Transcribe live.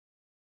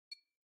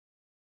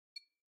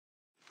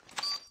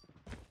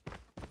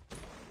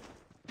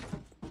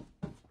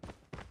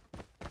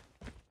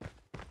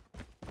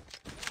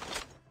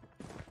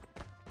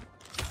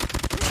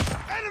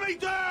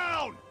Enemy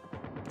down!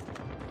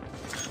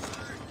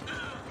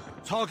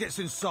 Targets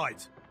in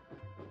sight.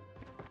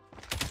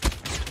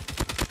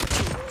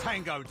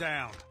 Tango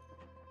down.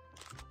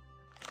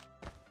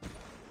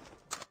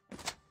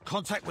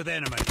 Contact with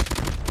enemy.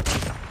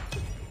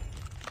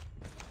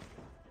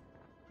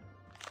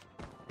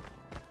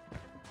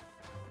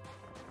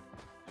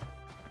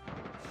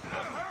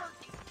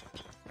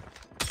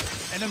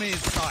 Enemy in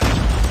sight.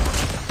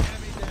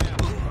 Enemy down.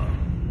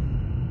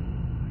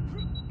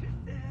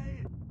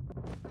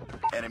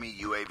 Enemy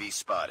UAV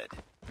spotted.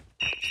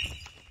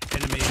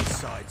 Enemy in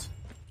sight.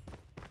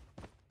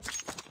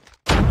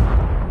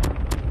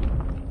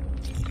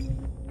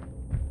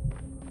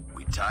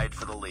 We tied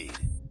for the lead.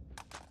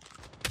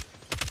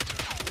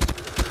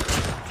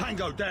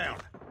 Tango down.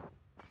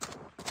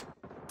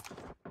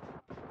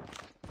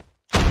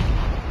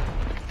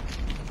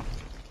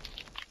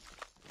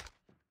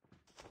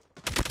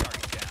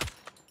 Target down.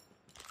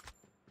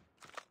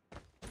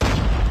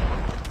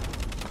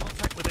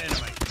 Contact with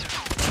enemy.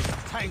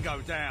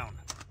 Tango down.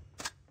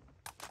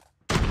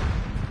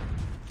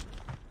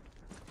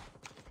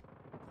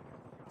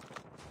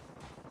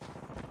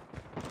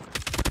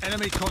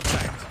 Enemy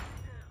contact.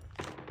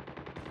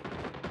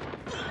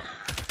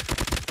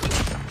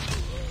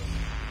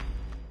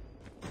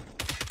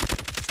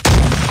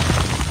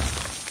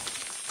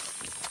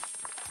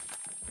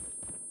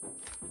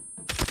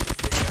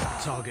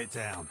 Target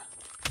down.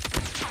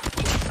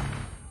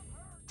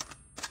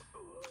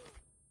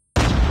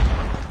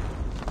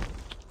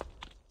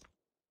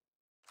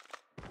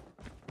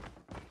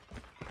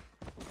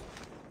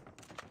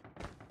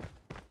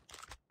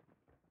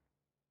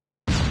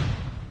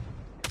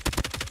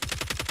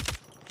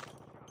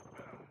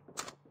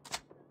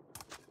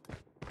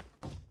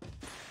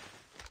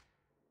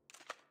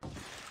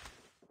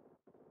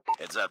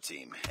 Heads up,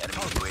 team. Enemy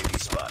UAV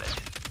spotted.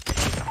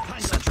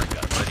 Sentry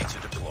gun ready to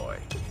deploy.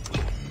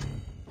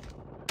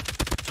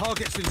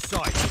 Targets in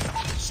sight.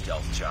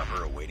 Stealth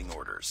chopper awaiting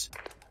orders.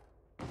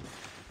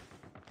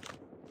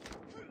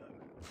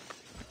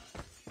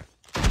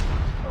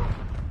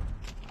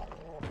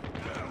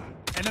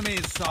 Enemy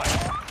in sight.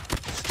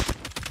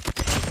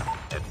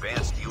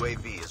 Advanced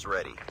UAV is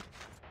ready.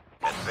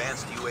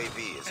 Advanced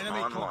UAV is Enemy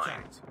online.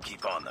 contact.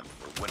 Keep on them.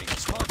 We're winning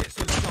this one. Targets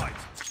in sight.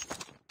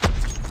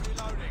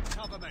 Reloading.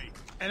 Cover me.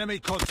 Enemy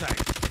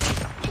contact.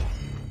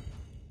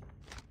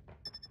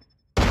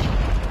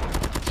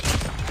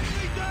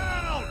 Enemy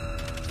down!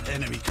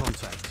 Enemy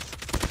contact.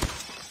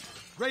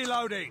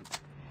 Reloading.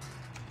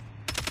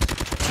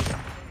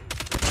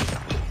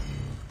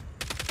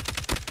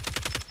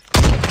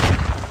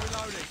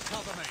 Reloading.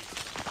 Cover me.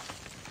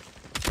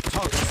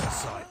 Targets in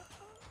sight.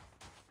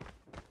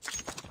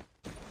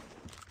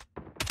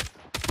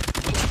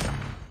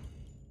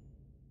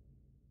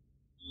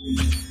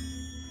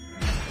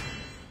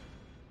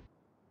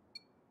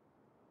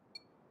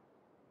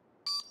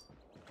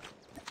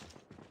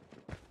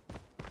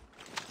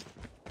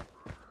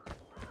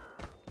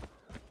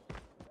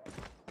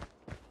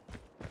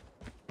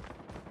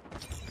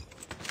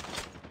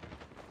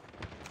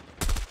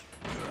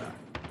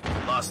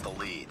 Lost the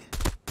lead.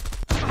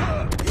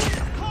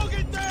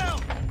 Target down!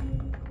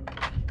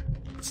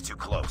 It's too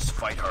close.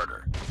 Fight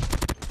harder.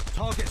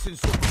 Targets in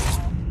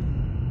sight.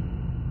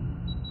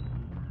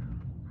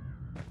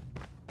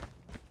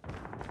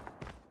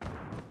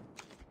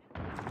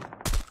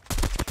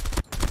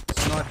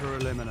 Sniper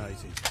eliminated.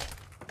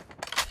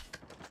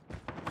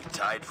 We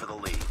tied for the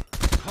lead.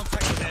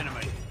 Contact with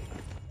enemy.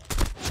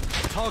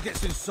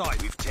 Targets in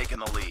sight. We've taken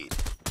the lead.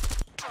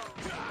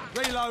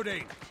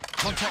 Reloading.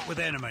 Contact with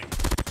enemy.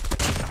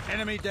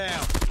 Enemy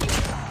down.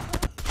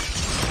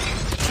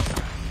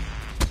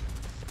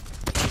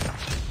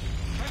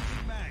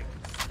 Changing mag.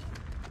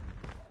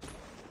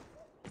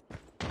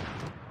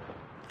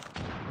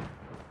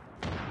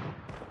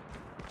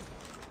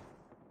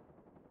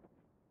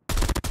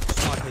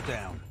 Sniper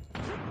down.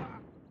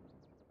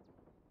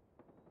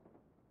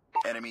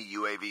 Enemy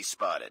UAV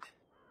spotted.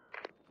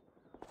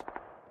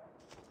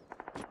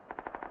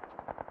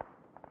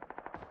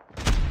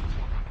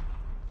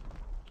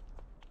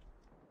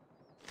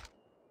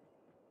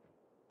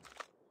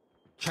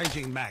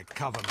 Changing mag,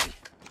 cover me.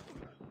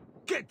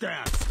 Get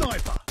down,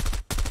 sniper!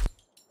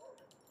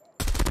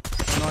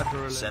 Sniper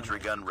eliminated. Sentry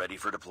gun ready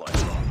for deployment.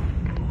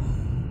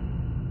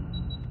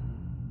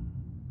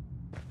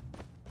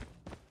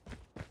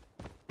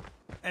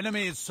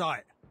 Enemy in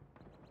sight.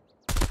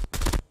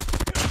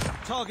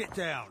 Target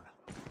down.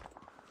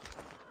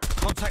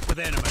 Contact with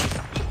enemy.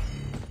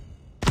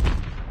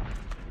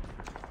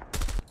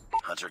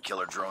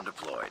 Hunter-killer drone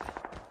deployed.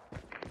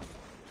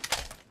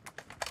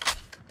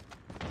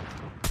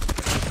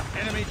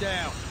 Enemy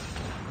down.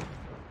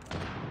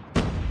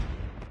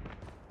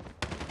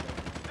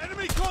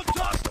 Enemy contact!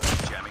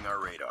 Hostiles jamming our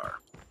radar.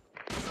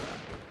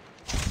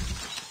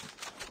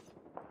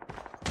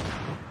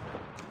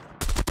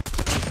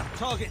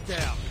 Target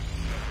down.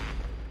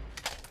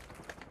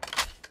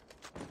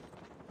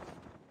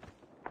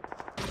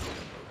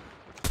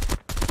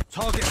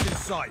 Targets in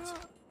sight.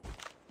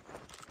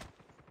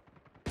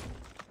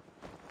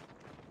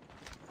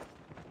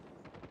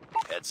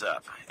 Heads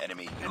up.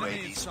 Enemy Enemy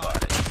UAV in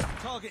spotted. sight.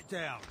 Target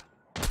down.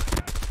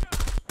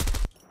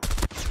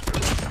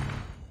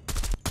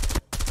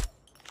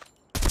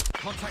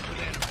 Contact with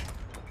enemy.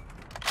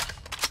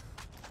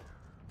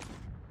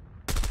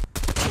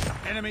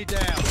 Enemy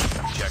down.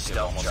 Objective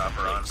almost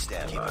chopper on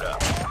standby. Keep it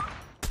up.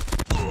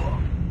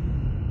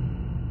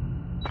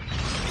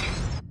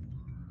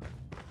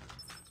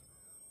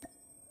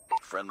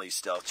 Friendly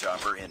stealth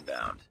chopper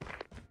inbound.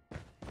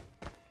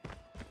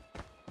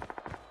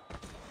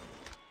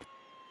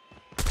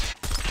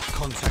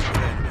 Contact with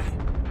enemy.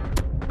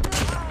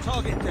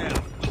 Target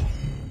down.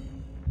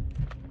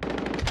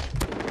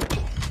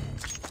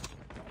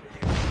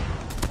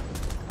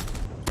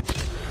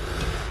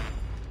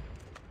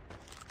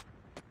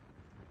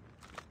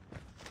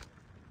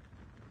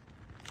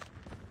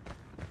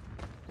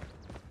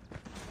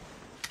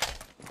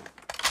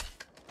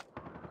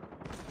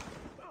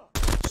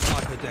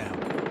 Sniper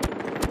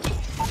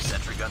down.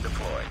 Sentry gun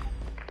deployed.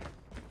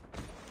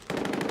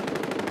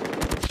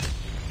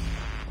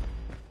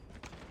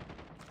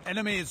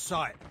 Enemy in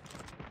sight.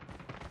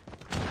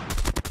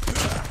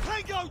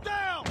 Tango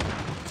down!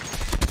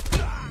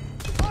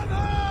 I'm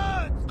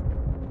hurt!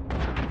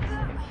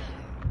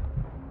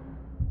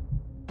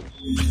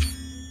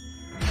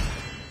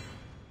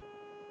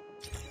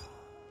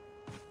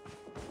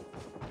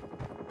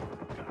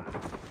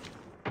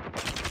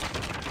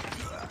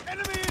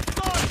 Enemy in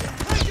sight!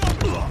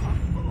 Tango!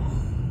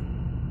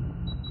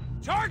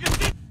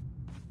 Target!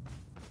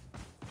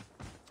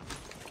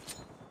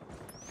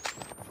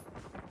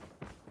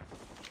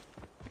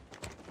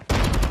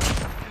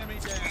 Enemy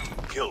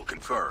down. Kill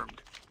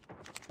confirmed.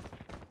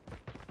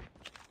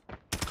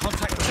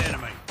 Contact with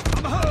enemy.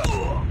 I'm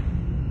hurt!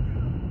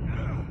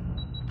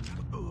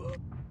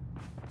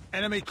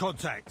 Enemy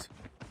contact.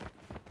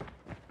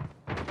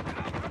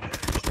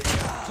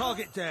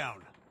 Target down.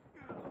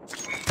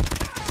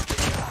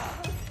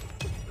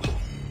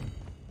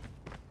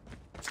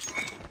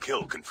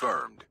 Kill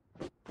confirmed.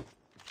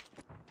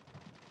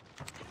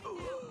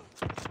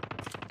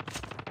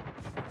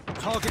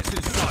 Targets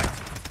in sight.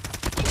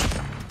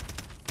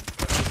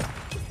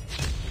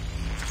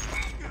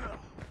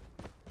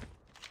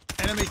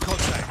 Enemy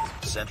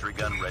contact. Sentry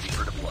gun ready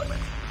for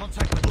deployment.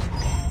 Contact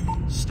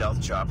with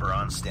Stealth chopper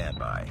on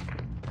standby.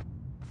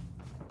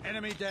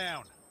 enemy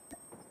down.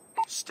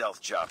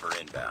 Stealth chopper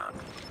inbound.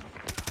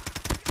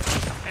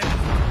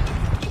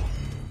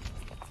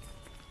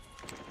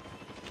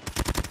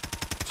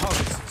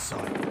 Targets in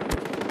sight.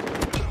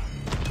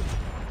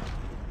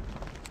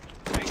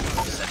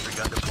 Sentry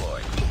gun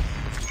deployed.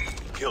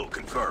 Kill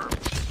confirmed.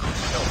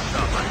 Stealth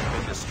chopper has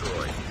been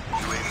destroyed.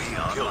 UAV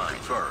online. Kill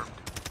confirmed.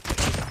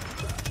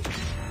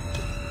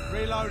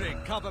 Reloading.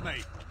 Cover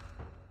me.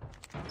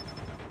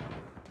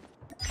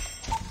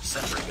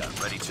 Sentry gun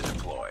ready to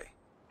deploy.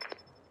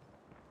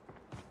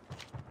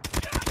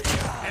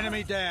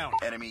 Enemy down.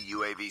 Enemy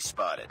UAV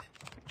spotted.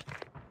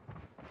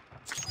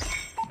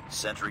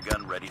 Sentry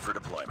gun ready for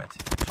deployment.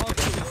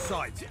 Targets in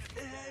sight.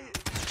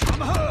 I'm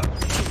hurt.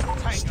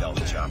 Tango Stealth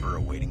down. chopper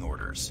awaiting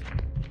orders.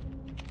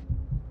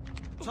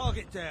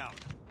 Target down.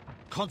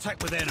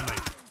 Contact with enemy.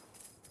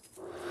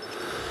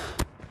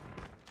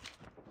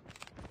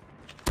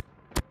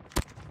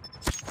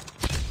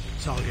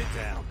 Target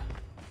down.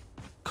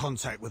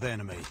 Contact with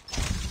enemy.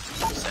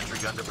 Sentry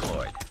gun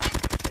deployed.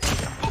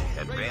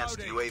 Advanced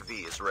Reloading.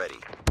 UAV is ready.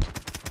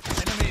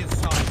 Enemy in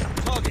sight.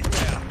 Target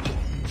down.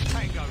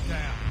 Tango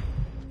down.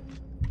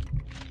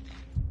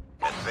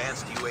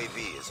 Advanced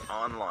UAV is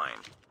online.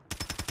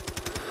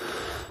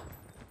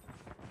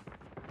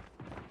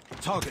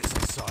 Targets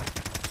in sight.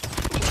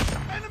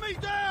 Enemy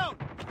down!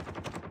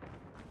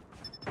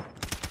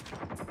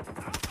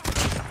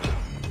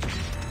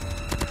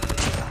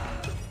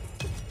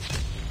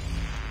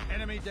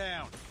 Enemy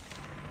down.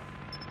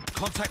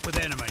 Contact with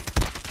enemy.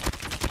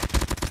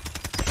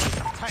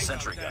 Tango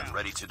Sentry down. gun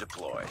ready to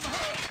deploy.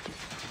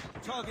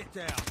 Target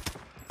down.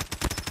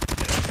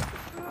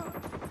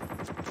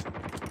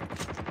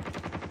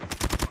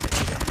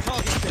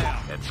 Target down.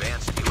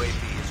 Advanced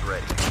UAV is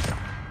ready.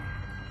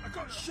 I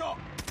got shot.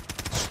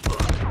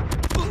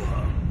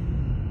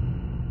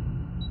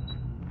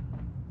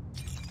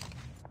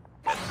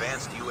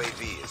 Advanced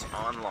UAV is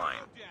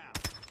online.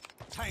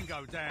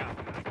 Tango down.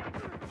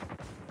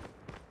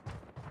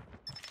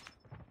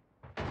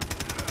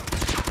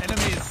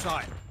 Enemy in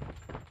sight.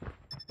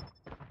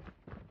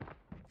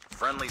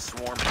 Friendly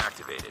swarm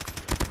activated.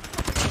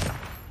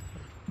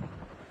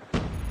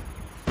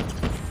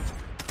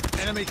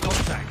 Enemy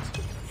contact.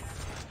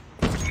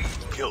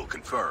 Kill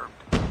confirmed.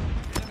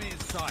 Enemy in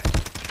sight.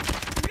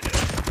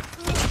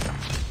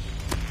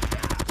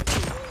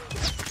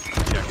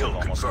 Objective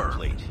almost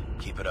complete.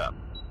 Keep it up.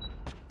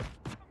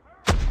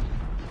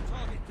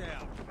 Target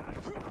down.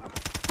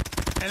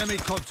 Enemy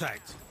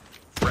contact.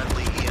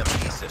 Friendly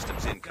EMP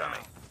systems incoming.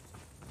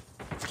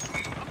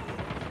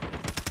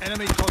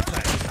 Enemy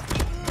contact.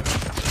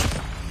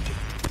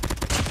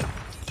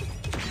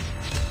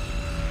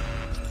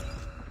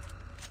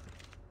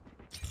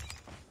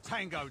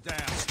 Tango down.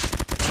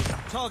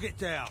 Target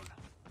down.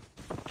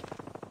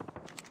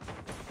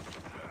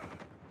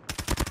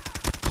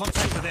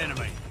 Contact with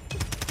enemy.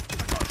 I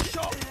got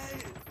shot.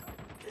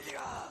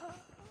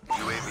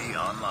 UAV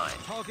online.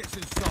 Targets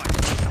in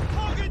sight.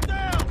 Target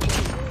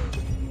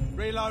down.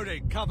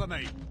 Reloading. Cover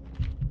me.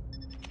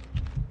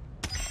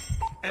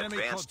 Enemy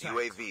Advanced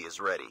contact. UAV is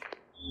ready.